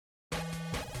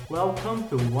Welcome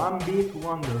to 1 Bit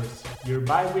Wonders, your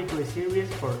bi-weekly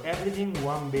series for everything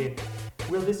 1 bit.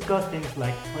 We'll discuss things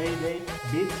like Playdate,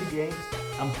 Bitsy games,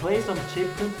 and play some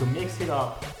chiptune to mix it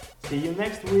up. See you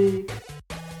next week!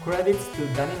 Credits to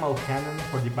Danny Mulcanon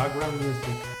for the background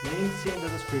music, links in the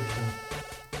description.